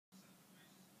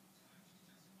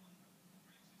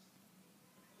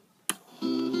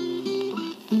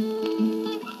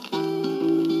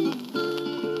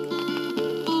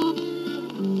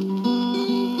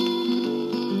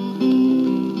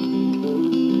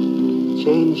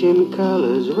changing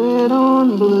colors, red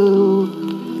on blue.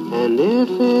 And if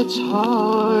it's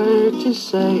hard to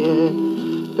say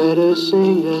it, better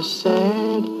sing a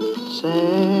sad,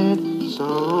 sad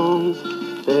song.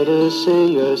 Better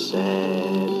sing a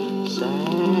sad,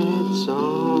 sad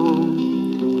song.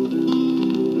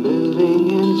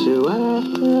 Moving into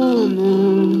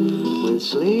afternoon, with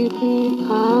sleepy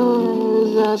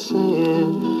eyes I say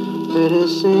it. Better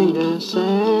sing a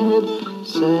sad,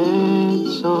 sad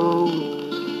song.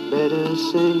 Better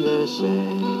sing a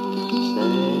sad,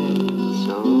 sad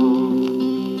song.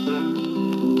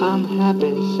 I'm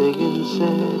happy singing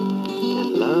sad, and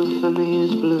love for me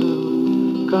is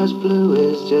blue. 'Cause blue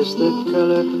is just the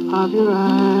color of your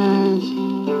eyes.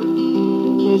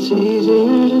 It's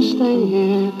easier to stay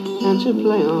here and to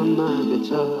play on my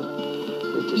guitar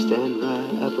than to stand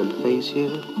right up and face you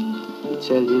and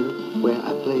tell you where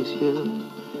I place you.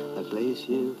 I place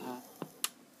you high.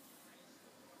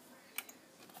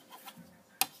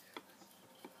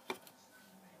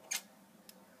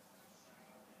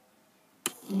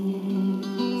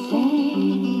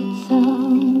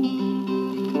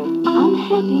 I'm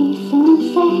happy singing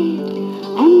sad,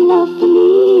 and love for me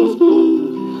is blue.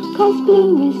 'Cause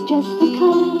blue is just the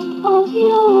color of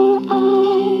your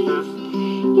eyes.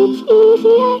 It's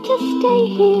easier to stay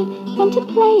here than to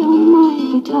play on my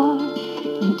guitar,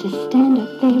 than to stand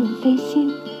up there and face you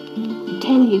and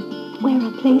tell you where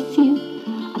I place you.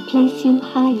 I place you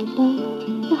high above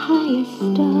the highest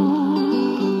star.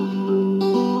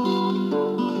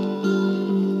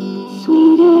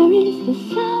 Sweeter is the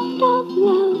sound of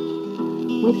love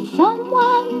with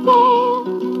someone there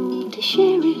to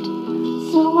share it.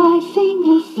 So I sing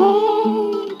a sad